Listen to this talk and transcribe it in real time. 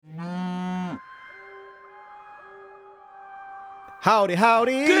Howdy,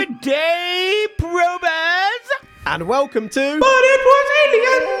 howdy. Good day, probers! And welcome to... But it was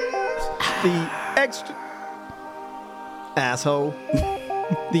aliens! The extra... Asshole.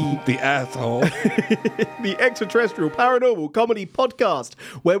 The asshole. The extraterrestrial paranormal comedy podcast,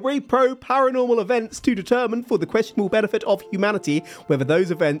 where we probe paranormal events to determine for the questionable benefit of humanity whether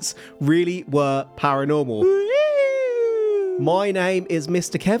those events really were paranormal. My name is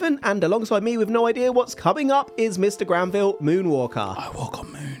Mr. Kevin, and alongside me with no idea what's coming up is Mr. Granville Moonwalker. I walk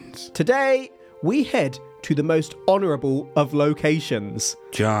on moons. Today, we head to the most honourable of locations.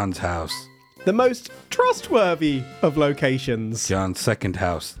 John's house. The most trustworthy of locations. John's second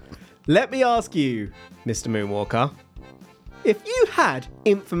house. Let me ask you, Mr. Moonwalker, if you had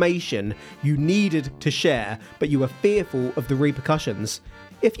information you needed to share, but you were fearful of the repercussions,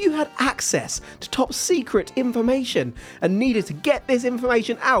 if you had access to top secret information and needed to get this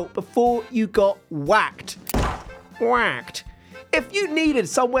information out before you got whacked, if you needed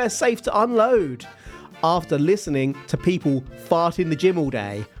somewhere safe to unload after listening to people fart in the gym all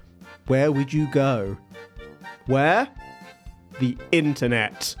day, where would you go? Where? The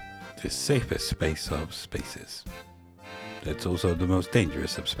internet. The safest space of spaces. It's also the most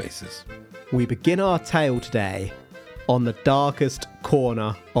dangerous of spaces. We begin our tale today on the darkest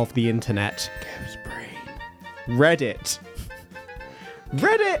corner of the internet. Kev's brain. Reddit.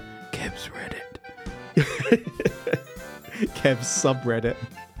 Reddit. Kev's Reddit. Kev's subreddit.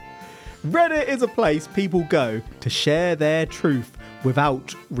 Reddit is a place people go to share their truth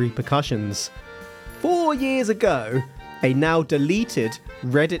without repercussions. 4 years ago, a now deleted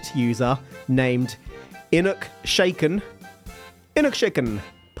Reddit user named Inuk Shaken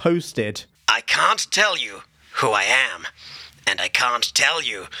posted, I can't tell you who I am, and I can't tell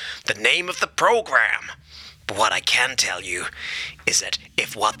you the name of the program. But what I can tell you is that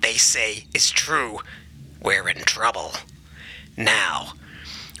if what they say is true, we're in trouble. Now,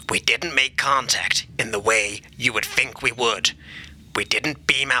 we didn't make contact in the way you would think we would. We didn't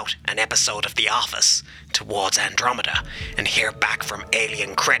beam out an episode of The Office towards Andromeda and hear back from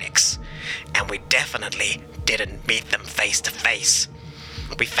alien critics. And we definitely didn't meet them face to face.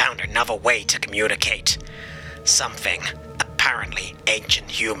 We found another way to communicate. Something apparently ancient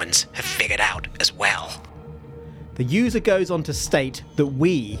humans have figured out as well. The user goes on to state that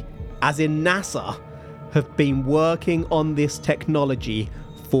we, as in NASA, have been working on this technology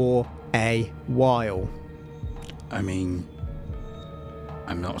for a while. I mean,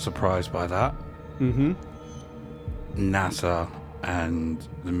 I'm not surprised by that. Mm-hmm. NASA and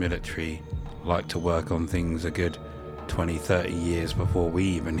the military like to work on things a good 20, 30 years before we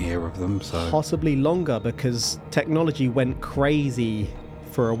even hear of them, so... Possibly longer, because technology went crazy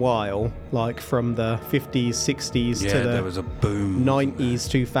for a while, like from the 50s, 60s to the there was a boom. 90s,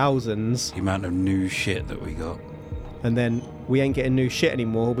 2000s. The amount of new shit that we got. And then we ain't getting new shit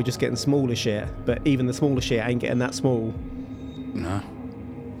anymore, we're just getting smaller shit. But even the smaller shit ain't getting that small. No.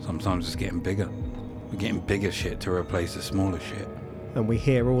 Sometimes it's getting bigger. We're getting bigger shit to replace the smaller shit. And we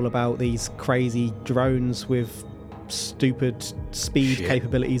hear all about these crazy drones with stupid speed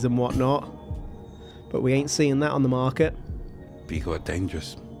capabilities and whatnot. But we ain't seeing that on the market. Be quite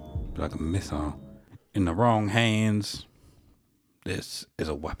dangerous. Be like a missile. In the wrong hands, this is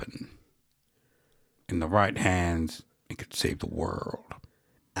a weapon. In the right hands, it could save the world.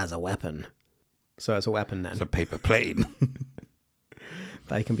 As a weapon. So it's a weapon then. It's a paper plane.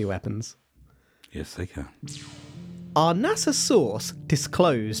 They can be weapons. Yes, they can. Our NASA source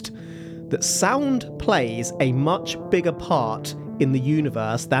disclosed that sound plays a much bigger part in the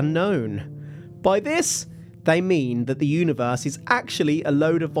universe than known. By this, they mean that the universe is actually a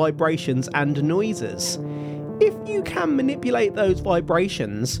load of vibrations and noises. If you can manipulate those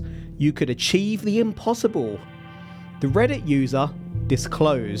vibrations, you could achieve the impossible. The Reddit user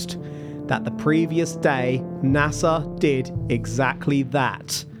disclosed that the previous day, NASA did exactly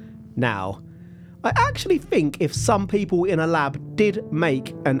that. Now, I actually think if some people in a lab did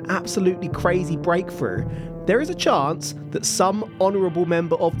make an absolutely crazy breakthrough, there is a chance that some honourable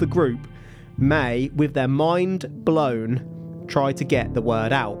member of the group may, with their mind blown, try to get the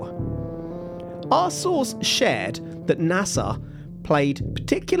word out. Our source shared that NASA played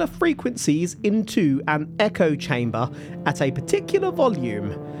particular frequencies into an echo chamber at a particular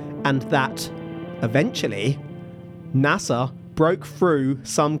volume, and that, eventually, NASA broke through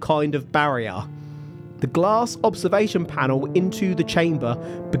some kind of barrier. The glass observation panel into the chamber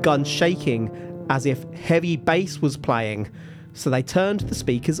began shaking as if heavy bass was playing, so they turned the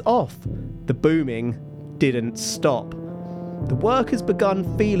speakers off. The booming didn't stop. The workers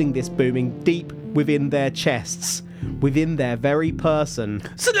began feeling this booming deep within their chests, within their very person.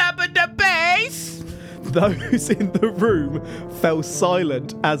 Slap at the bass! Those in the room fell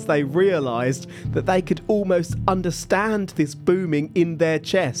silent as they realised that they could almost understand this booming in their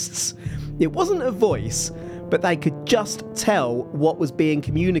chests. It wasn't a voice, but they could just tell what was being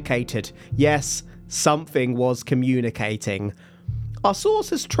communicated. Yes, something was communicating. Our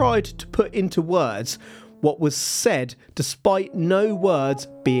sources tried to put into words what was said despite no words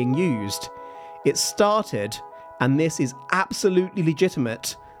being used. It started, and this is absolutely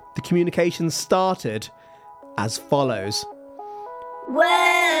legitimate, the communication started as follows.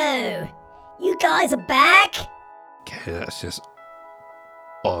 Whoa! You guys are back? Okay, that's just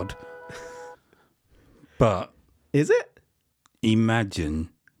odd. But Is it? imagine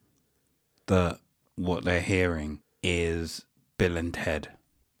that what they're hearing is Bill and Ted.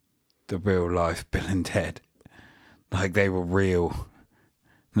 The real life Bill and Ted. Like they were real.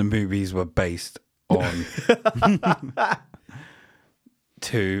 The movies were based on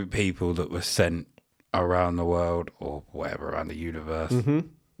two people that were sent around the world or whatever, around the universe. Mm-hmm.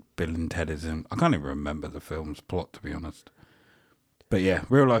 Bill and Ted is in. I can't even remember the film's plot, to be honest. But yeah,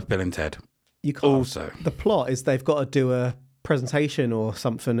 real life Bill and Ted. You can't. Also, The plot is they've got to do a presentation or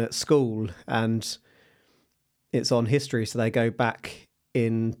something at school, and it's on history, so they go back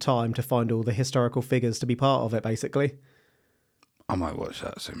in time to find all the historical figures to be part of it, basically. I might watch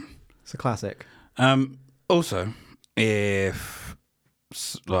that soon. It's a classic. Also, if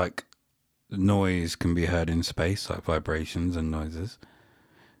like noise can be heard in space, like vibrations and noises,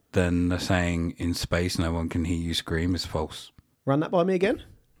 then the saying "in space no one can hear you scream" is false. Run that by me again?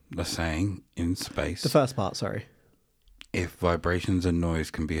 The saying "in space," The first part, sorry. if vibrations and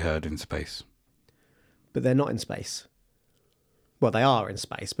noise can be heard in space. But they're not in space. Well, they are in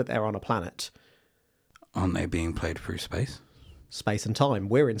space, but they're on a planet. Aren't they being played through space? Space and time.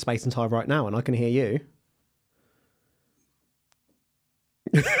 We're in space and time right now, and I can hear you.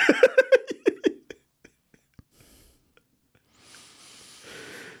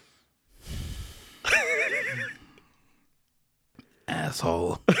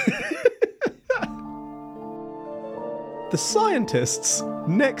 Asshole. The scientists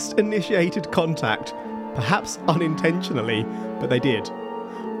next initiated contact, perhaps unintentionally, but they did.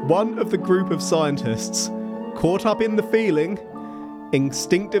 One of the group of scientists, caught up in the feeling,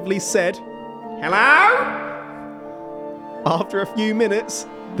 instinctively said, "Hello?" After a few minutes,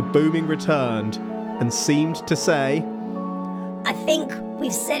 the booming returned and seemed to say, I think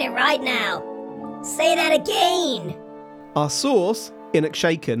we've said it right now. Say that again. Our source,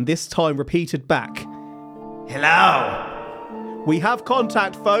 Inukshaken, this time repeated back, Hello? "We have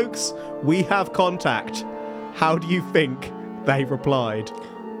contact, folks. We have contact." How do you think they replied?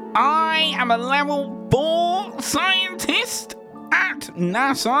 I am a level 4 scientist at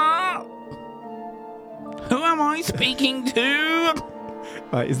NASA. Who am I speaking to?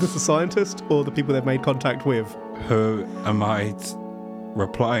 Is this a scientist or the people they've made contact with? Who am I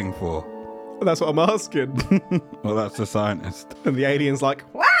replying for? That's what I'm asking. Well, that's the scientist. And the alien's like,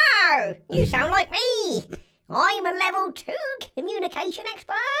 Wow! You sound like me. I'm a level 2 communication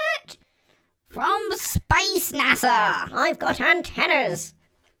expert. From Space NASA. I've got antennas.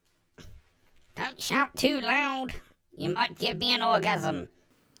 Don't shout too loud. You might give me an orgasm.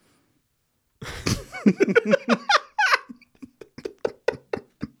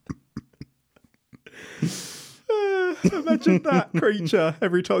 imagine that creature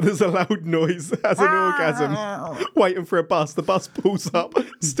every time there's a loud noise has an orgasm, waiting for a bus. The bus pulls up,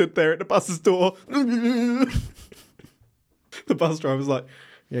 stood there at the bus's door. The bus driver's like,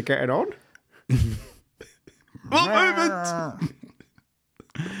 "You getting on?" What moment?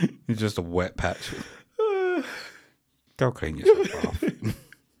 It's just a wet patch. Go clean yourself off.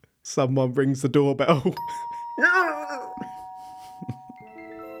 Someone rings the doorbell.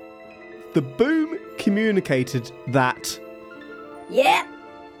 The boom communicated that Yep,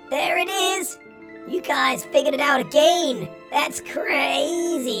 there it is. You guys figured it out again. That's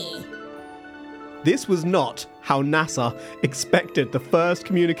crazy. this was not how NASA expected the first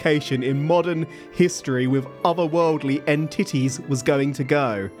communication in modern history with otherworldly entities was going to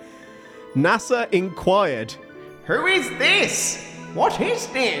go. NASA inquired, Who is this? What is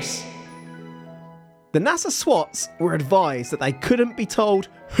this? The NASA SWATs were advised that they couldn't be told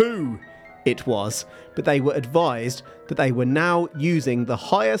who it was, but they were advised that they were now using the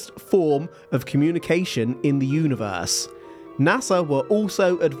highest form of communication in the universe. NASA were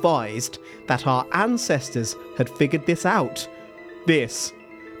also advised that our ancestors had figured this out. This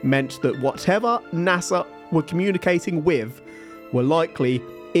meant that whatever NASA were communicating with were likely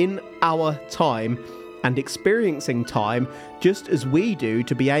in our time and experiencing time just as we do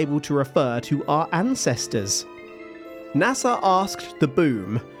to be able to refer to our ancestors. NASA asked the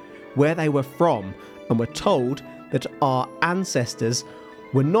boom where they were from and were told that our ancestors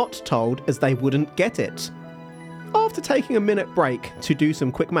were not told as they wouldn't get it. After taking a minute break to do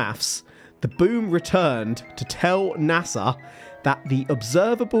some quick maths, the boom returned to tell NASA that the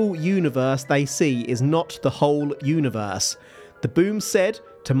observable universe they see is not the whole universe. The boom said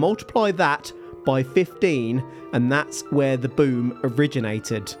to multiply that by 15, and that's where the boom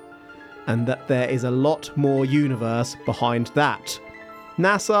originated, and that there is a lot more universe behind that.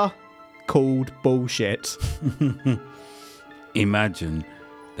 NASA called bullshit. Imagine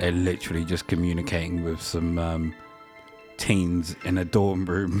they're literally just communicating with some teens in a dorm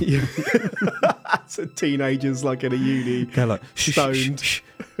room. So teenagers like in a uni. They're like, stoned. shh.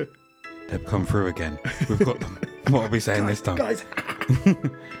 They've come through again. We've got them. What are we saying this time? Guys,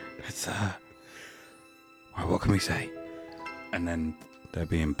 It's right, what can we say? And then they're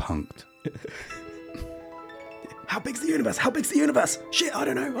being punked. how big's the universe? How big's the universe? Shit, I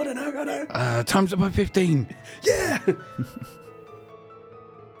don't know. Times it by 15. Yeah!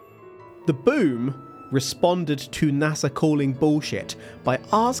 The boom responded to NASA calling bullshit by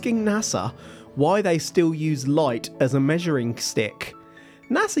asking NASA why they still use light as a measuring stick.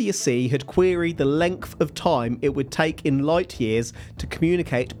 NASA, you see, had queried the length of time it would take in light years to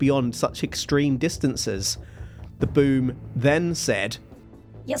communicate beyond such extreme distances. The boom then said,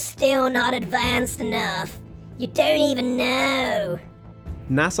 You're still not advanced enough. You don't even know.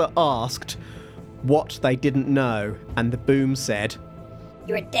 NASA asked what they didn't know, and the boom said,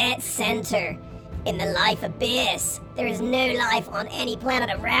 You're a dead center. In the life abyss, there is no life on any planet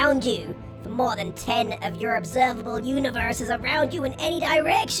around you. For more than 10 of your observable universes around you in any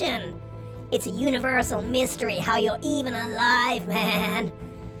direction. It's a universal mystery how you're even alive, man.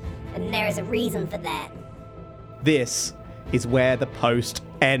 And there's a reason for that. This is where the post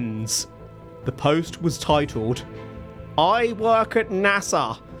ends. The post was titled, I work at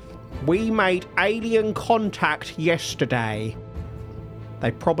NASA. We made alien contact yesterday.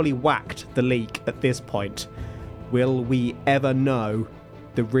 They probably whacked the leak at this point. Will we ever know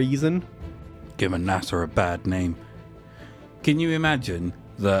the reason? Giving NASA a bad name. Can you imagine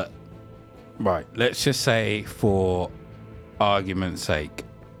that? Right, let's just say for argument's sake,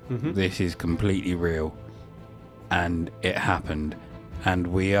 this is completely real and it happened and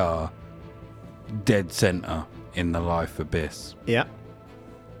we are dead center in the life abyss. Yeah.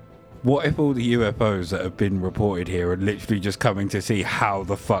 What if all the UFOs that have been reported here are literally just coming to see how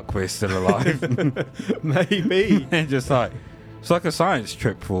the fuck we're still alive? Maybe. They're just like, it's like a science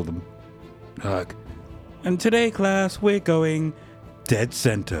trip for them. Like, and today, class, we're going dead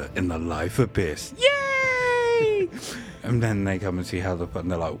center in the life abyss. Yay! And then they come and see how the fuck,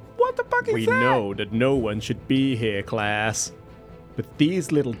 and they're like, what the fuck is We that? know that no one should be here, class. But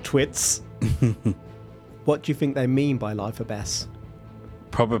these little twits. What do you think they mean by life abyss?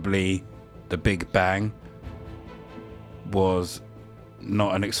 Probably the Big Bang was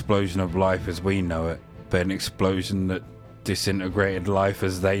not an explosion of life as we know it, but an explosion that disintegrated life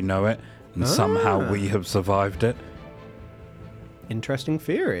as they know it, and somehow we have survived it. Interesting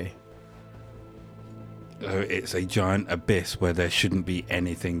theory. It's a giant abyss where there shouldn't be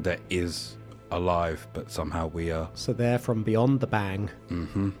anything that is alive, but somehow we are. So they're from beyond the bang.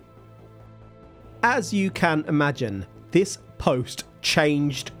 Mm-hmm. As you can imagine, this post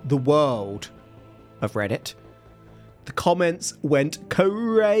changed the world of Reddit. The comments went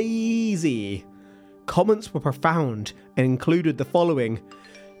crazy. Comments were profound and included the following.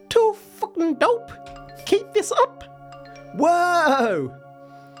 Too fucking dope. Keep this up. Whoa.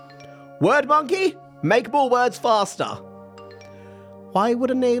 Word monkey, make more words faster. Why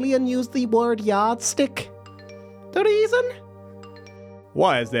would an alien use the word yardstick? The reason?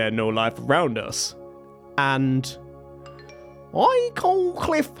 Why is there no life around us? And I call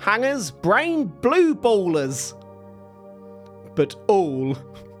cliffhangers brain blue ballers. But all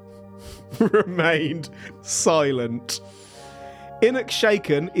remained silent. Enoch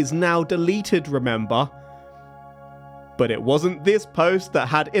Shaken is now deleted, remember? But it wasn't this post that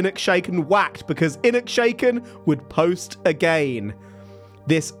had Enoch Shaken whacked, because Enoch Shaken would post again.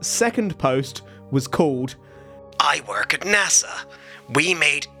 This second post was called I work at NASA. We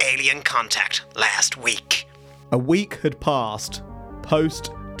made alien contact last week. A week had passed.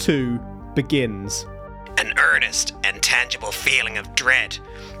 Post 2 begins. An earnest and tangible feeling of dread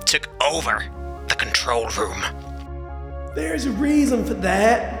took over the control room. There's a reason for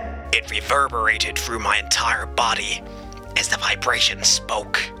that. It reverberated through my entire body as the vibration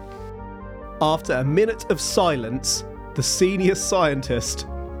spoke. After a minute of silence, the senior scientist,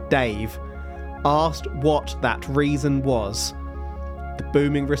 Dave, asked what that reason was. The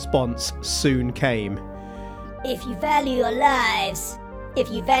booming response soon came. If you value your lives, if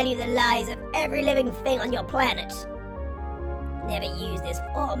you value the lives of every living thing on your planet. Never use this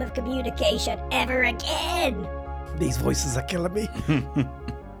form of communication ever again. These voices are killing me.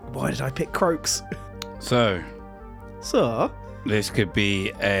 Why did I pick Croaks? So, So, this could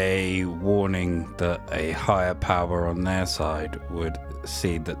be a warning that a higher power on their side would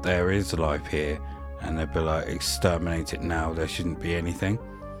see that there is life here, and they'd be like, exterminate it now, there shouldn't be anything.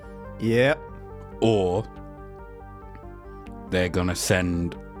 yeah. Or they're gonna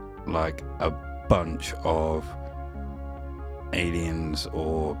send like a bunch of aliens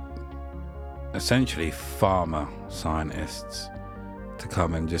or essentially farmer scientists to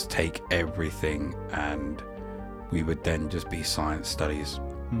come and just take everything, and we would then just be science studies.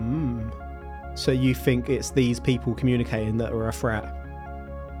 So you think it's these people communicating that are a threat?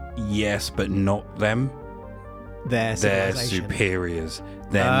 Yes, but not them. Their They're civilization. superiors.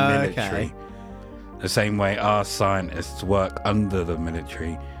 They're military. Okay. The same way our scientists work under the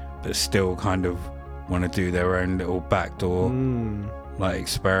military, but still kind of want to do their own little backdoor like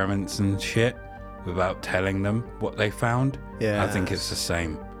experiments and shit without telling them what they found. Yeah. I think it's the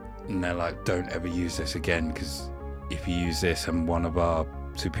same. And they're like, don't ever use this again, because if you use this and one of our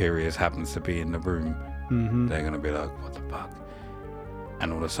superiors happens to be in the room, they're going to be like, what the fuck?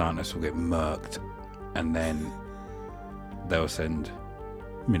 And all the scientists will get murked, and then they'll send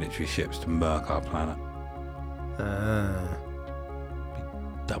military ships to murk our planet.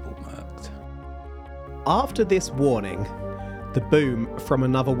 Double murked. After this warning, the boom from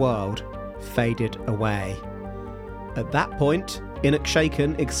another world faded away. At that point,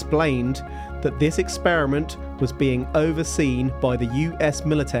 Inuk explained that this experiment was being overseen by the US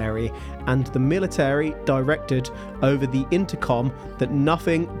military, and the military directed over the intercom that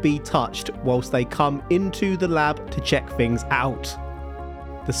nothing be touched whilst they come into the lab to check things out.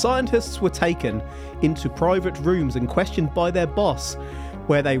 The scientists were taken into private rooms and questioned by their boss,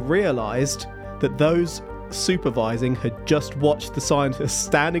 where they realised that those supervising had just watched the scientists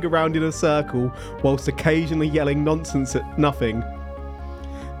standing around in a circle whilst occasionally yelling nonsense at nothing.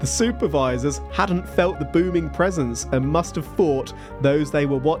 The supervisors hadn't felt the booming presence and must have thought those they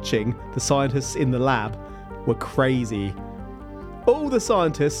were watching, the scientists in the lab, were crazy. All the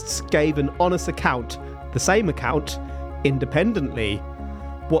scientists gave an honest account, the same account, independently.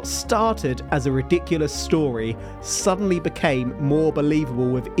 What started as a ridiculous story suddenly became more believable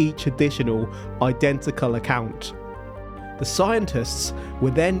with each additional, identical account. The scientists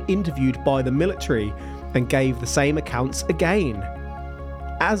were then interviewed by the military and gave the same accounts again.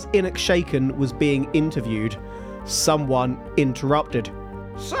 As Inuk was being interviewed, someone interrupted.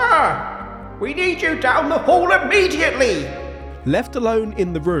 Sir, we need you down the hall immediately! Left alone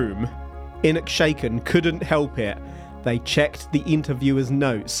in the room, Inuk couldn't help it. They checked the interviewer's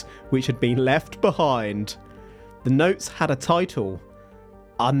notes, which had been left behind. The notes had a title,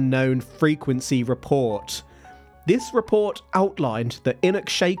 Unknown Frequency Report. This report outlined that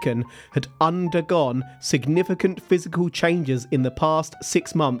Inuk had undergone significant physical changes in the past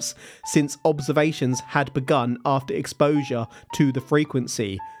 6 months since observations had begun after exposure to the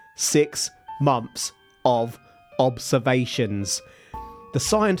frequency. 6 months of observations. The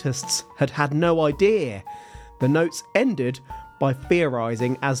scientists had had no idea. The notes ended by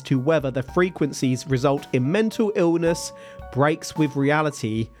theorizing as to whether the frequencies result in mental illness, breaks with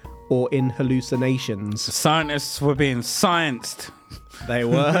reality, or in hallucinations. The scientists were being scienced. They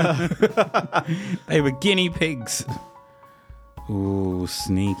were. They were guinea pigs. Ooh,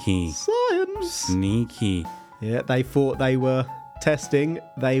 sneaky. Science! Sneaky. Yeah, they thought they were testing.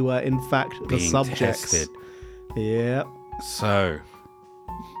 They were, in fact, the Being subjects. tested. Yeah. So,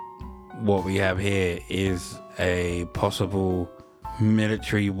 what we have here is a possible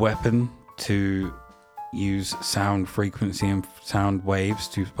military weapon to use sound frequency and sound waves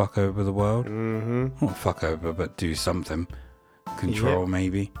to fuck over the world. Mm-hmm. Not fuck over, but do something. Control,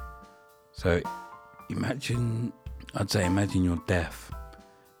 maybe. So, imagine you're deaf.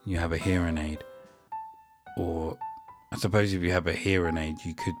 You have a hearing aid. Or, I suppose if you have a hearing aid,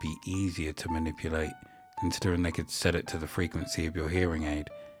 you could be easier to manipulate, considering they could set it to the frequency of your hearing aid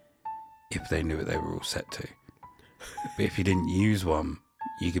if they knew what they were all set to. But if you didn't use one,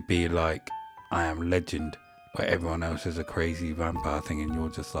 you could be like I Am Legend, where everyone else is a crazy vampire thing and you're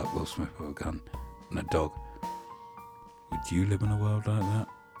just like Will Smith with a gun and a dog. Would you live in a world like that?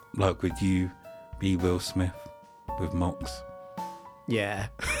 Like, would you be Will Smith with Mox? Yeah.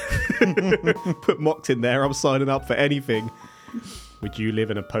 Put Mox in there, I'm signing up for anything. Would you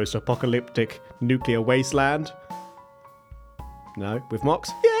live in a post-apocalyptic nuclear wasteland? No? With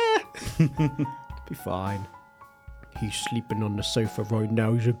Mox? Yeah! Be fine. He's sleeping on the sofa right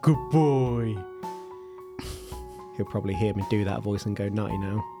now. He's a good boy. You'll probably hear me do that voice and go nutty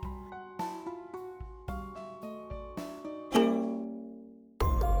now.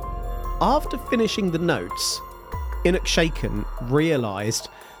 After finishing the notes, Inuk realised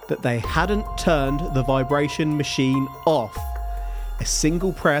that they hadn't turned the vibration machine off. A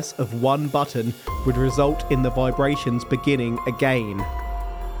single press of one button would result in the vibrations beginning again.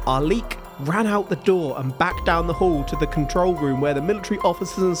 Arlik ran out the door and back down the hall to the control room where the military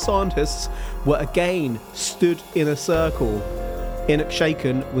officers and scientists were again stood in a circle.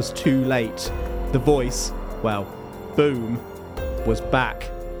 Inuk was too late. The voice, well, boom, was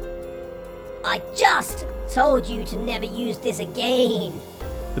back. I just told you to never use this again.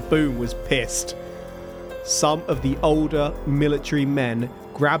 The boom was pissed. Some of the older military men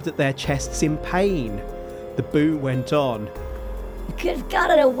grabbed at their chests in pain. The boom went on. You could have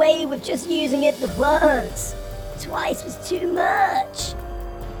gotten away with just using it once. Twice was too much.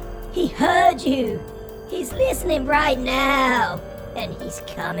 He heard you. He's listening right now. And he's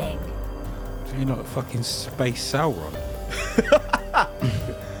coming. So you're not a fucking space Sauron?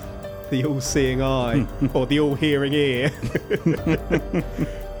 The all-seeing eye, or the all-hearing ear.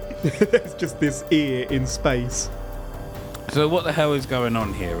 There's just this ear in space. So what the hell is going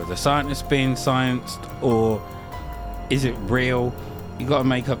on here? Are the scientists being scienced, or is it real? You got to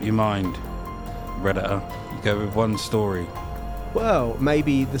make up your mind, Redditor. You go with one story. Well,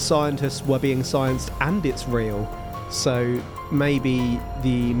 maybe the scientists were being scienced and it's real. So maybe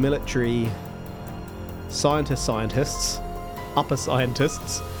the military scientists, upper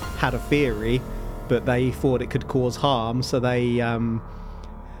scientists, had a theory, but they thought it could cause harm, so they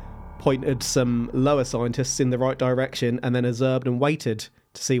pointed some lower scientists in the right direction and then observed and waited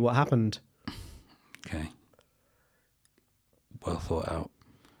to see what happened. Okay. Well thought out.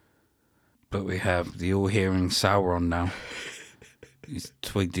 But we have the all-hearing Sauron now. He's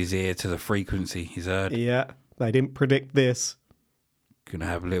twigged his ear to the frequency he's heard. Yeah, they didn't predict this. Gonna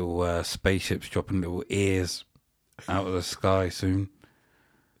have little spaceships dropping little ears out of the sky soon.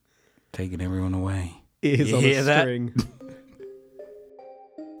 Taking everyone away. Ears You on hear a that? string.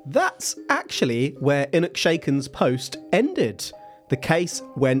 That's actually where Inuk post ended. The case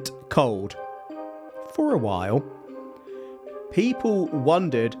went cold. For a while. People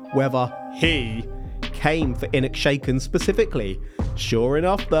wondered whether he came for Inuk specifically. Sure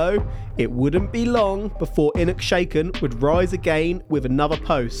enough, though, it wouldn't be long before Inuk would rise again with another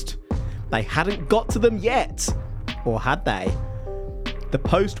post. They hadn't got to them yet. Or had they? The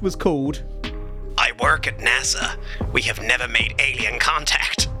post was called, I work at NASA. We have never made alien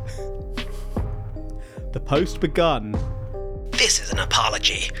contact. the post begun. This is an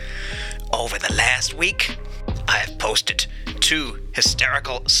apology. Over the last week, I have posted 2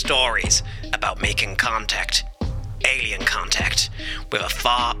 hysterical stories about making contact, alien contact, with a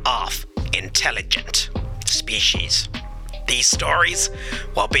far-off, intelligent species. These stories,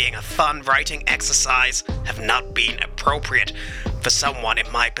 while being a fun writing exercise, have not been appropriate for someone in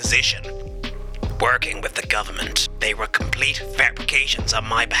my position. Working with the government, they were complete fabrications on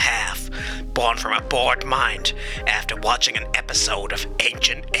my behalf, born from a bored mind after watching an episode of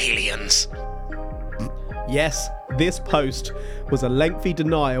Ancient Aliens. Yes, this post was a lengthy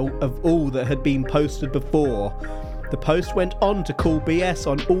denial of all that had been posted before. The post went on to call BS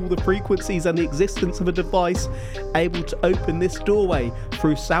on all the frequencies and the existence of a device able to open this doorway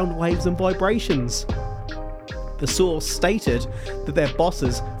through sound waves and vibrations. The source stated that their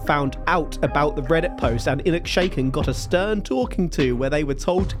bosses found out about the Reddit post and Inuk got a stern talking to where they were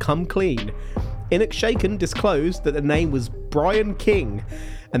told to come clean. Inuk disclosed that the name was Brian King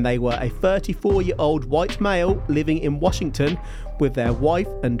and they were a 34-year-old white male living in Washington with their wife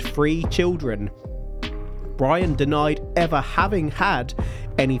and 3 children. Brian denied ever having had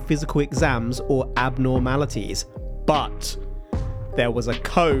any physical exams or abnormalities, but there was a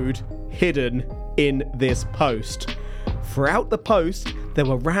code hidden in this post. Throughout the post, there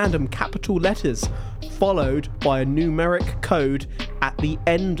were random capital letters followed by a numeric code at the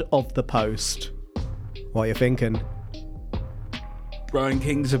end of the post. What are you thinking? Brian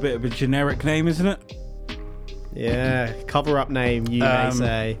King's a bit of a generic name, isn't it? Yeah, cover-up name, you may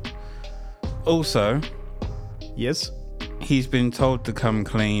say. Also, Yes? he's been told to come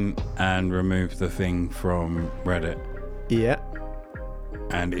clean and remove the thing from Reddit Yeah.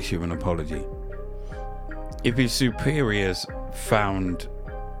 and issue an apology. If his superiors found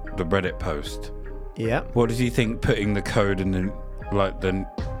the Reddit post, Yeah. what does he think putting the code in the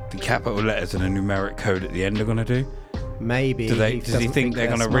capital letters and a numeric code at the end are going to do? Maybe. Does he doesn't think they're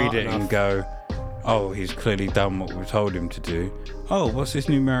going to read smart it and enough. go, oh, he's clearly done what we told him to do. Oh, what's this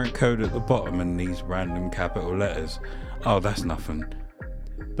numeric code at the bottom and these random capital letters? Oh, that's nothing.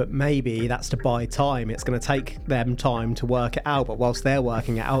 But maybe that's to buy time. It's going to take them time to work it out. But whilst they're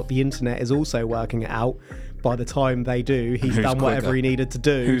working it out, the internet is also working it out. By the time they do, he's Who's done whatever quicker? he needed to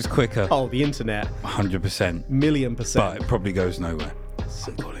do. Who's quicker? Oh, the internet. 100%. $1,000,000%. But it probably goes nowhere.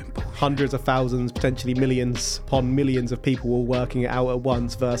 I'm calling bullshit. Hundreds of thousands, potentially millions upon millions of people all working it out at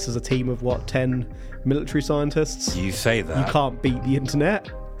once versus a team of, 10 military scientists? You say that. You can't beat the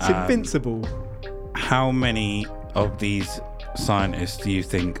internet. It's invincible. How many of these scientists do you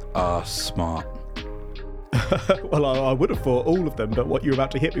think are smart? Well, I would have thought all of them, but what you're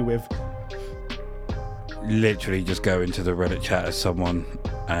about to hit me with. Literally just go into the Reddit chat as someone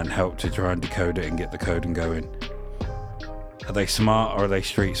and help to try and decode it and get the code and go in. Are they smart or are they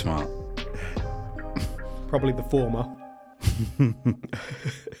street smart? Probably the former.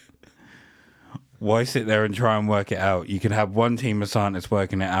 Why sit there and try and work it out? You can have one team of scientists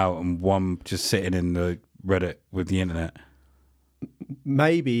working it out and one just sitting in the Reddit with the internet.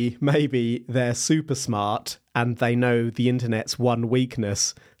 Maybe they're super smart and they know the internet's one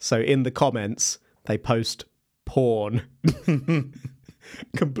weakness. So in the comments, they post porn.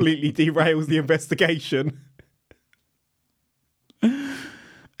 Completely derails the investigation.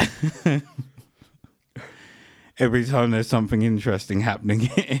 Every time there's something interesting happening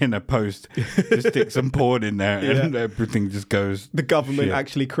in a post, just stick some porn in there and everything just goes. The government shit.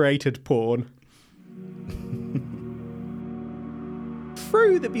 actually created porn.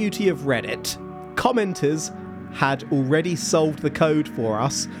 Through the beauty of Reddit, commenters had already solved the code for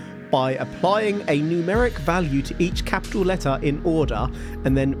us by applying a numeric value to each capital letter in order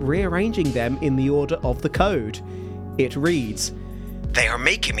and then rearranging them in the order of the code. It reads, They are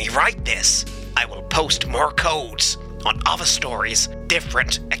making me write this. I will post more codes on other stories,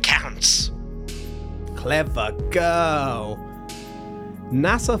 different accounts. "Clever girl."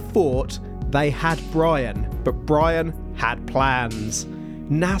 NASA thought they had Brian, but Brian had plans.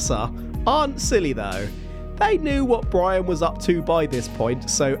 NASA aren't silly though. They knew what Brian was up to by this point,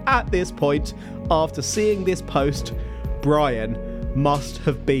 so at this point, after seeing this post, Brian must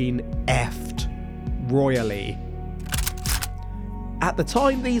have been effed royally. At the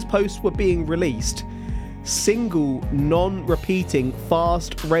time these posts were being released, single, non-repeating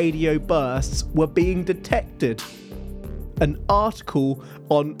fast radio bursts were being detected. An article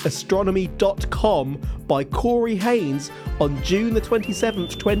on astronomy.com by Corey Haynes on June the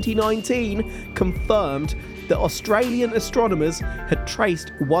 27th, 2019 confirmed that Australian astronomers had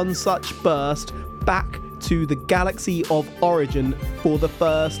traced one such burst back to the galaxy of origin for the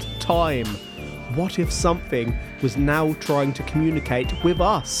first time. What if something was now trying to communicate with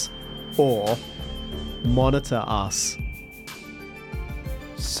us or monitor us?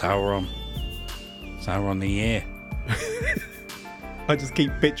 Sauron the ear. I just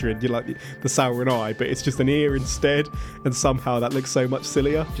keep picturing you like the Sauron eye, but it's just an ear instead, and somehow that looks so much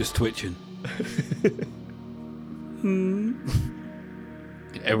sillier. Just twitching.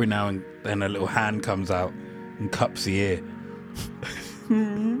 Every now and then a little hand comes out and cups the ear.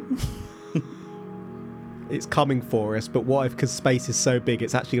 It's coming for us, but what if, because space is so big,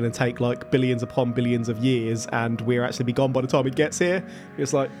 it's actually going to take like billions upon billions of years, and we're actually be gone by the time it gets here?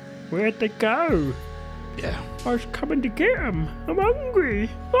 It's like, where'd they go? Yeah. I was coming to get them. I'm hungry.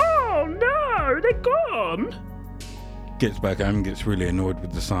 Oh no, they're gone. Gets back home and gets really annoyed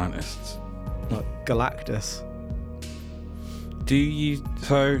with the scientists. Like Galactus.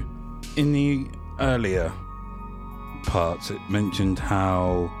 So, in the earlier parts, it mentioned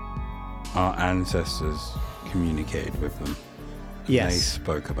how our ancestors communicated with them. They Yes.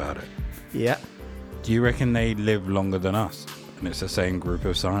 spoke about it. Yeah. Do you reckon they live longer than us? And it's the same group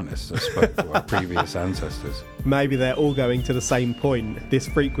of scientists that spoke to our previous ancestors. Maybe they're all going to the same point. This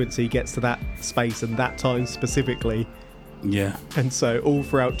frequency gets to that space and that time specifically. Yeah. And so all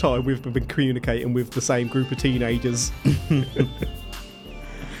throughout time we've been communicating with the same group of teenagers. The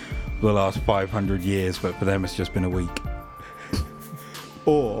last 500 years, but for them it's just been a week.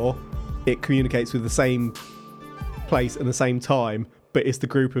 Or it communicates with the same place and the same time, but it's the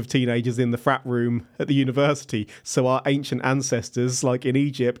group of teenagers in the frat room at the university. So our ancient ancestors, like in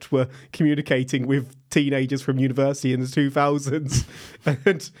Egypt, were communicating with teenagers from university in the 2000s.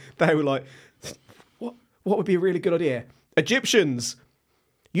 And they were like, what would be a really good idea? Egyptians,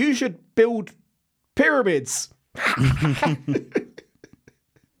 you should build pyramids.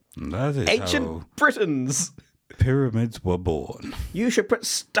 That is Ancient how Britons, pyramids were born. you should put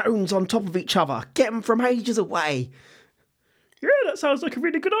stones on top of each other. Get them from ages away. Yeah, that sounds like a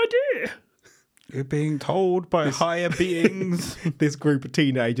really good idea. You're being told by higher beings. This group of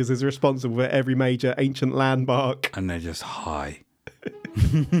teenagers is responsible for every major ancient landmark. And they're just high.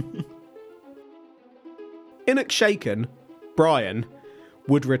 Enoch Shaken, Brian,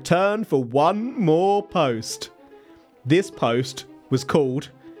 would return for one more post. This post was called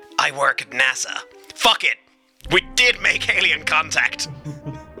I work at NASA. Fuck it! We did make alien contact!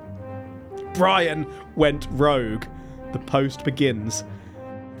 Brian Went Rogue. The post begins.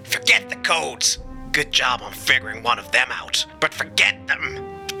 Forget the codes. Good job on figuring one of them out, but forget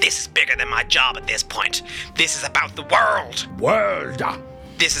them. This is bigger than my job at this point. This is about the world. World!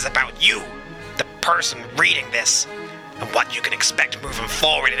 This is about you, the person reading this, and what you can expect moving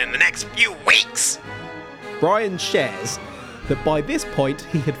forward in the next few weeks. Brian shares that by this point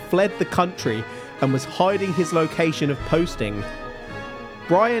he had fled the country and was hiding his location of posting.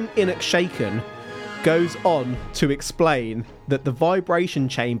 Brian Inukshaken goes on to explain that the vibration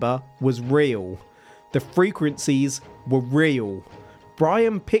chamber was real. The frequencies were real.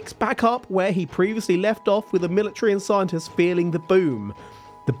 Brian picks back up where he previously left off with a military and scientists feeling the boom.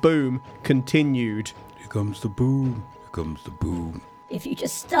 The boom continued. Here comes the boom. Here comes the boom. If you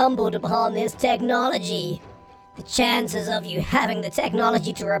just stumbled upon this technology, the chances of you having the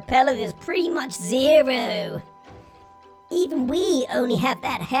technology to repel it is pretty much zero. Even we only have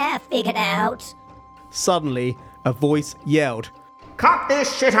that half figured out. Suddenly, a voice yelled. Cut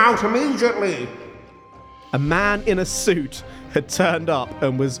this shit out immediately! A man in a suit had turned up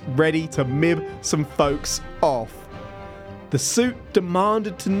and was ready to mib some folks off. The suit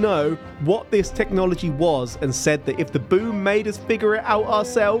demanded to know what this technology was and said that if the boom made us figure it out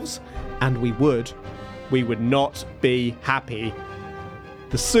ourselves, and we would not be happy.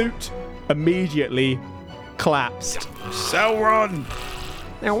 The suit immediately collapsed. Sauron!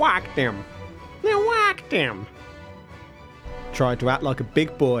 Now whacked him. Tried to act like a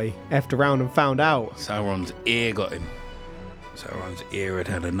big boy, effed around and found out. Sauron's ear got him. Sauron's ear had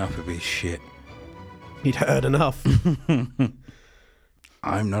had enough of his shit. He'd heard enough.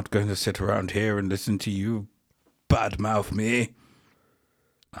 I'm not going to sit around here and listen to you badmouth me.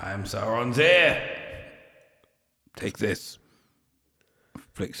 I'm Sauron's ear. Take this.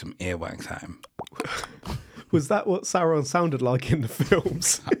 Flick some earwax at him. Was that what Sauron sounded like in the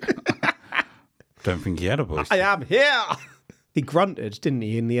films? Don't think he had a voice. I am here! He grunted, didn't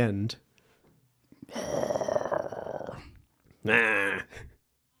he, in the end? Nah.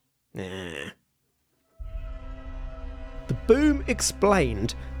 The boom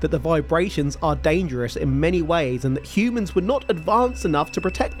explained that the vibrations are dangerous in many ways and that humans were not advanced enough to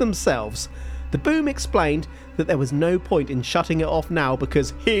protect themselves. The boom explained that there was no point in shutting it off now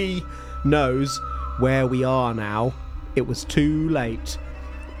because he knows where we are now. It was too late.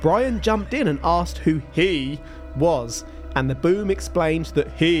 Brian jumped in and asked who he was, and the boom explained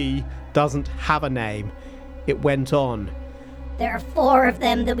that he doesn't have a name. It went on. There are 4 of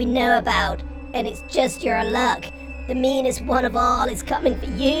them that we know about, and it's just your luck. The meanest one of all is coming for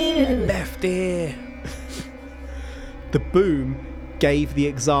you. Left ear. The boom gave the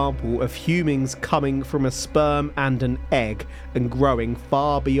example of humans coming from a sperm and an egg and growing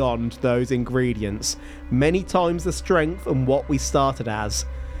far beyond those ingredients, many times the strength and what we started as.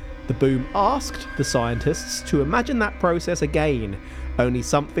 The boom asked the scientists to imagine that process again, only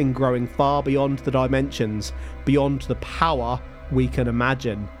something growing far beyond the dimensions, beyond the power we can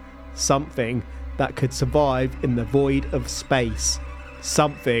imagine. Something that could survive in the void of space.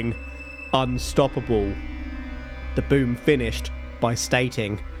 Something unstoppable. The boom finished by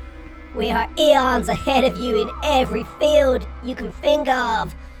stating, We are eons ahead of you in every field you can think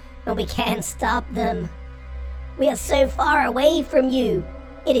of, and we can't stop them. We are so far away from you,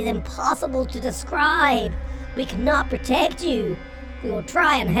 it is impossible to describe. We cannot protect you. We will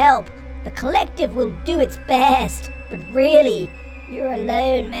try and help. The collective will do its best, but really, you're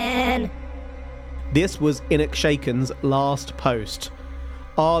alone, man. This was Inukshaken's last post.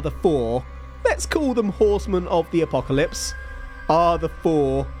 Are the 4, let's call them horsemen of the apocalypse, are the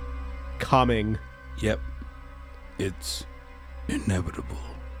 4 coming? Yep. It's inevitable.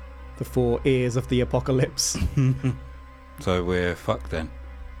 The 4 ears of the apocalypse. So we're fucked then.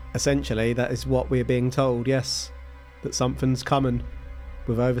 Essentially, that is what we're being told, yes. That something's coming.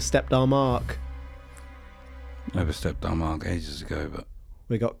 We've overstepped our mark. Overstepped our mark ages ago, but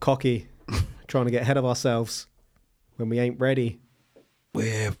We got cocky, trying to get ahead of ourselves when we ain't ready.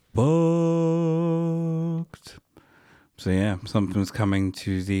 we're fucked. So yeah, something's coming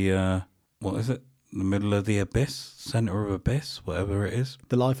to the, what is it? The middle of the abyss? Center of abyss? Whatever it is.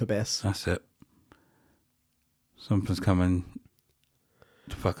 The life abyss. That's it. Something's coming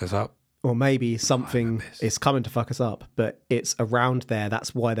to fuck us up. Or maybe something Life abyss. is coming to fuck us up, but it's around there.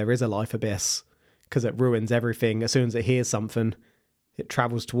 That's why there is a life abyss. Because it ruins everything. As soon as it hears something, it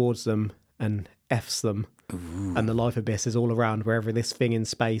travels towards them and F's them. Ooh. And the life abyss is all around wherever this thing in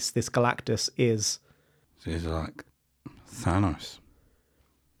space, this Galactus, is. So it's like Thanos.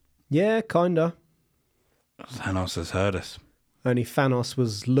 Yeah, kinda. Thanos has heard us. Only Thanos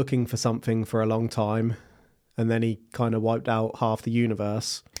was looking for something for a long time, and then he kind of wiped out half the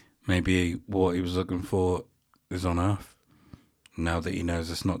universe. Maybe what he was looking for is on Earth. Now that he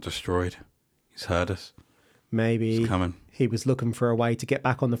knows it's not destroyed, he's heard us. Maybe He's coming. he was looking for a way to get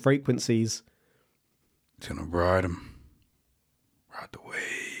back on the frequencies. He's gonna ride him. Ride the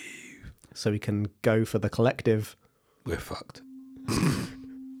wave. So he can go for the collective. We're fucked.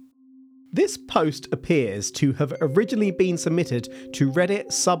 This post appears to have originally been submitted to Reddit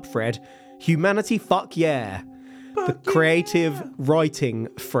subthread Humanity Fuck Yeah, the creative writing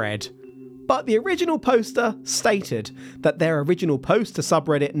thread. But the original poster stated that their original post to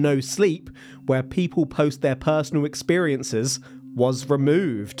subreddit No Sleep, where people post their personal experiences, was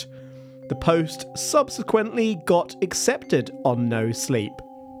removed. The post subsequently got accepted on No Sleep.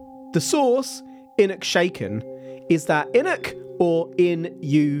 The source, Inuk Shaken, is that Inuk, or in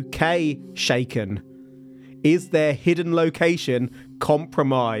UK Shaken, is their hidden location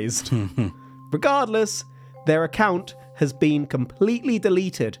compromised. Regardless, their account has been completely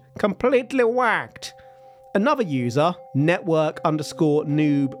deleted, completely whacked. Another user,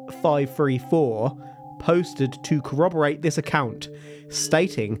 network_noob534, posted to corroborate this account,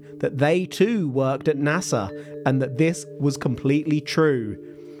 stating that they too worked at NASA and that this was completely true.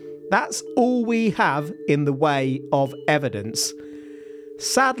 That's all we have in the way of evidence.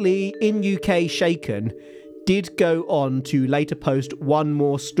 Sadly, in UK Shaken did go on to later post one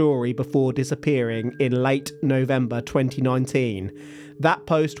more story before disappearing in late November 2019. That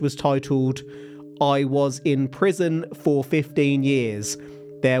post was titled, "I was in prison for 15 years.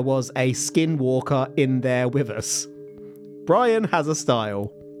 There was a skinwalker in there with us." Brian has a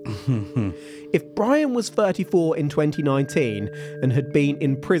style. If Brian was 34 in 2019 and had been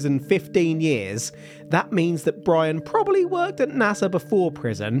in prison 15 years, that means that Brian probably worked at NASA before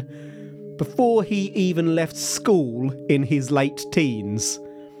prison, before he even left school in his late teens.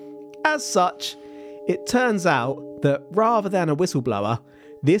 As such, it turns out that rather than a whistleblower,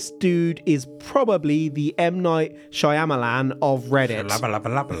 this dude is probably the M. Night Shyamalan of Reddit.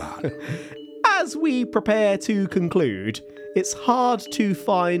 As we prepare to conclude, it's hard to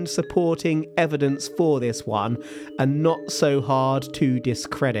find supporting evidence for this one, and not so hard to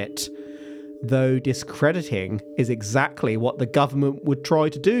discredit. Though discrediting is exactly what the government would try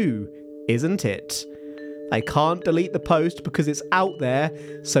to do, isn't it? They can't delete the post because it's out there,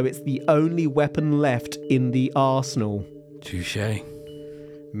 so it's the only weapon left in the arsenal. Touché.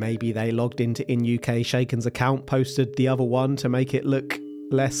 Maybe they logged into In UK Shaken's account, posted the other one to make it look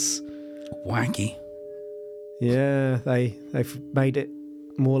less... Wacky. Yeah, they've made it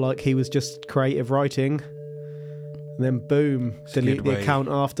more like he was just creative writing. And then boom, delete the way. account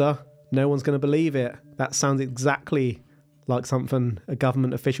after. No one's going to believe it. That sounds exactly like something a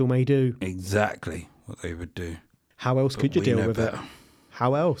government official may do. Exactly what they would do. How else But could you we deal know with it? better.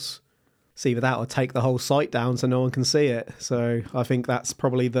 How else? It's either that or take the whole site down so no one can see it. So I think that's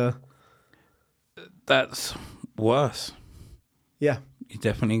probably the... That's worse. Yeah, You're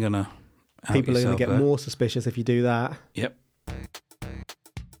definitely gonna. out people are going yourself to get there. more suspicious if you do that. Yep.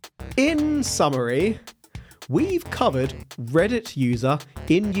 In summary, we've covered Reddit user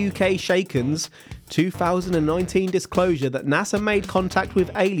In UK Shaken's 2019 disclosure that NASA made contact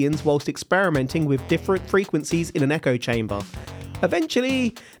with aliens whilst experimenting with different frequencies in an echo chamber.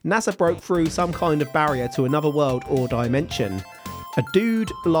 Eventually, NASA broke through some kind of barrier to another world or dimension. A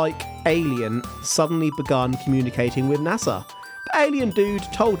dude-like alien suddenly began communicating with NASA. The alien dude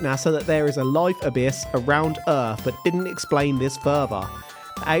told NASA that there is a life abyss around Earth, but didn't explain this further.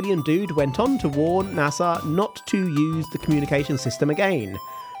 The alien dude went on to warn NASA not to use the communication system again.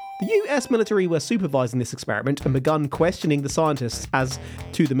 The US military were supervising this experiment and begun questioning the scientists as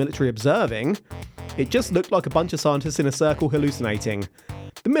to the military observing. It just looked like a bunch of scientists in a circle hallucinating.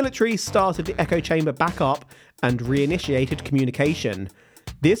 The military started the echo chamber back up and reinitiated communication.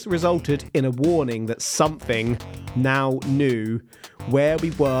 This resulted in a warning that something now knew where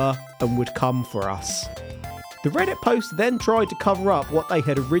we were and would come for us. The Reddit post then tried to cover up what they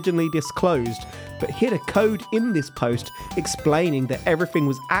had originally disclosed, but hid a code in this post explaining that everything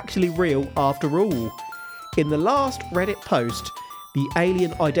was actually real after all. In the last Reddit post, the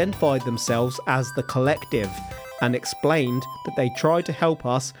alien identified themselves as the Collective and explained that they tried to help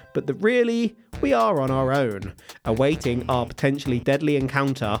us, but that really, we are on our own, awaiting our potentially deadly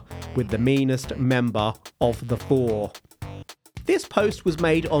encounter with the meanest member of the four. This post was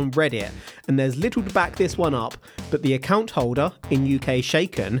made on Reddit, and there's little to back this one up, but the account holder, In UK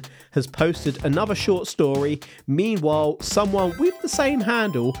Shaken, has posted another short story. Meanwhile, someone with the same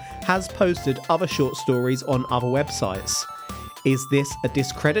handle has posted other short stories on other websites. Is this a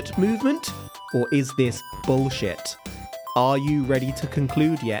discredit movement, or is this bullshit? Are you ready to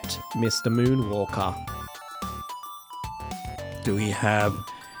conclude yet, Mr. Moonwalker? Do we have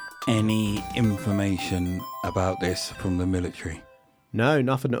any information about this from the military? No,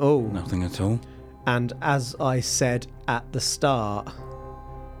 nothing at all. Nothing at all? And as I said at the start,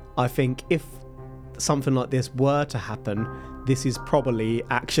 I think if something like this were to happen, this is probably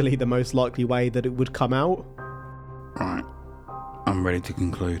actually the most likely way that it would come out. Right. I'm ready to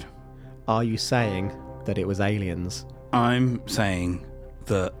conclude. Are you saying that it was aliens? I'm saying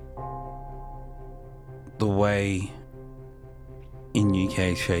that the way In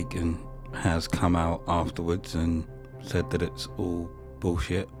UK Shaken has come out afterwards and said that it's all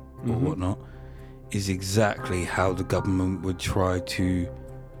bullshit or whatnot is exactly how the government would try to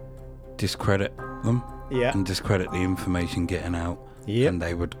discredit them and discredit the information getting out. And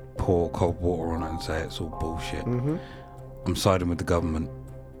they would pour cold water on it and say it's all bullshit. I'm siding with the government.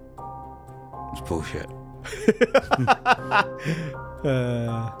 It's bullshit.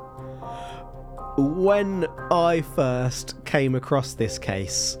 When I first came across this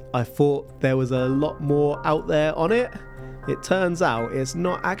case, I thought there was a lot more out there on it. It turns out it's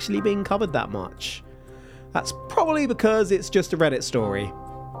not actually being covered that much. That's probably because it's just a Reddit story.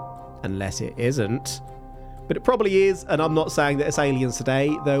 Unless it isn't. But it probably is, and I'm not saying that it's aliens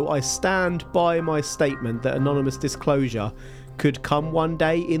today, though I stand by my statement that anonymous disclosure could come one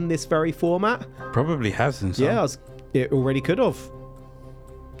day in this very format. Probably has in some. Yeah, it already could have.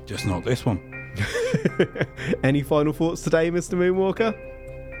 Just not this one. Any final thoughts today, Mr. Moonwalker?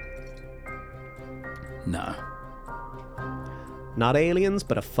 No. Not aliens,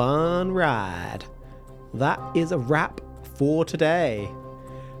 but a fun ride. That is a wrap for today.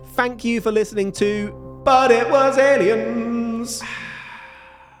 Thank you for listening to But It Was Aliens.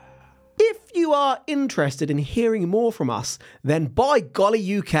 If you are interested in hearing more from us, then by golly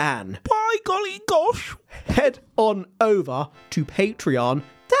you can. By golly gosh. Head on over to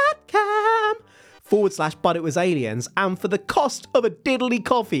patreon.com/But It Was Aliens, and for the cost of a diddly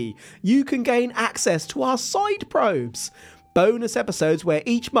coffee, you can gain access to our side probes. Bonus episodes where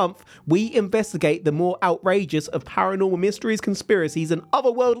each month we investigate the more outrageous of paranormal mysteries, conspiracies, and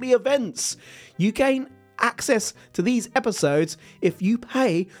otherworldly events. You gain access to these episodes if you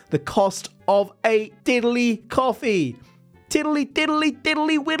pay the cost of a diddly coffee.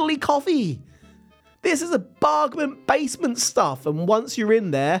 Diddly whiddly coffee. This is a bargain basement stuff, and once you're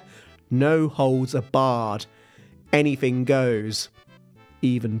in there, no holds are barred. Anything goes.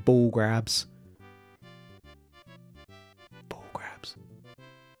 Even ball grabs. Ball grabs.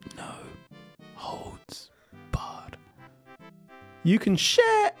 No holds barred. You can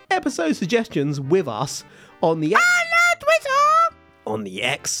share episode suggestions with us on the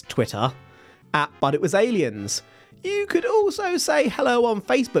X Twitter at But It Was Aliens. You could also say hello on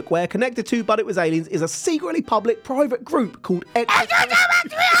Facebook, where Connected to But It Was Aliens is a secretly public private group called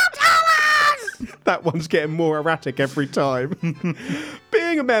That one's getting more erratic every time.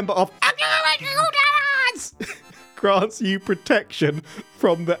 Being a member of grants you protection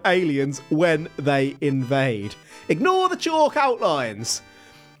from the aliens when they invade. Ignore the chalk outlines.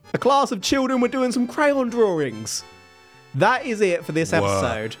 A class of children were doing some crayon drawings. That is it for this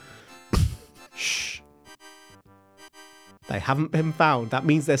episode. Shh. They haven't been found. That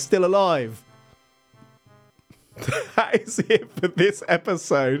means they're still alive. That is it for this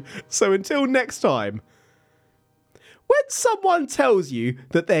episode. So until next time, when someone tells you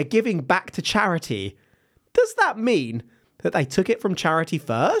that they're giving back to charity, does that mean that they took it from charity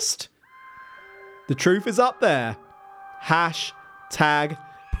first? The truth is up there. #.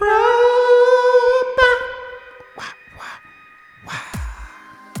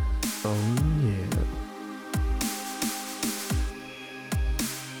 Oh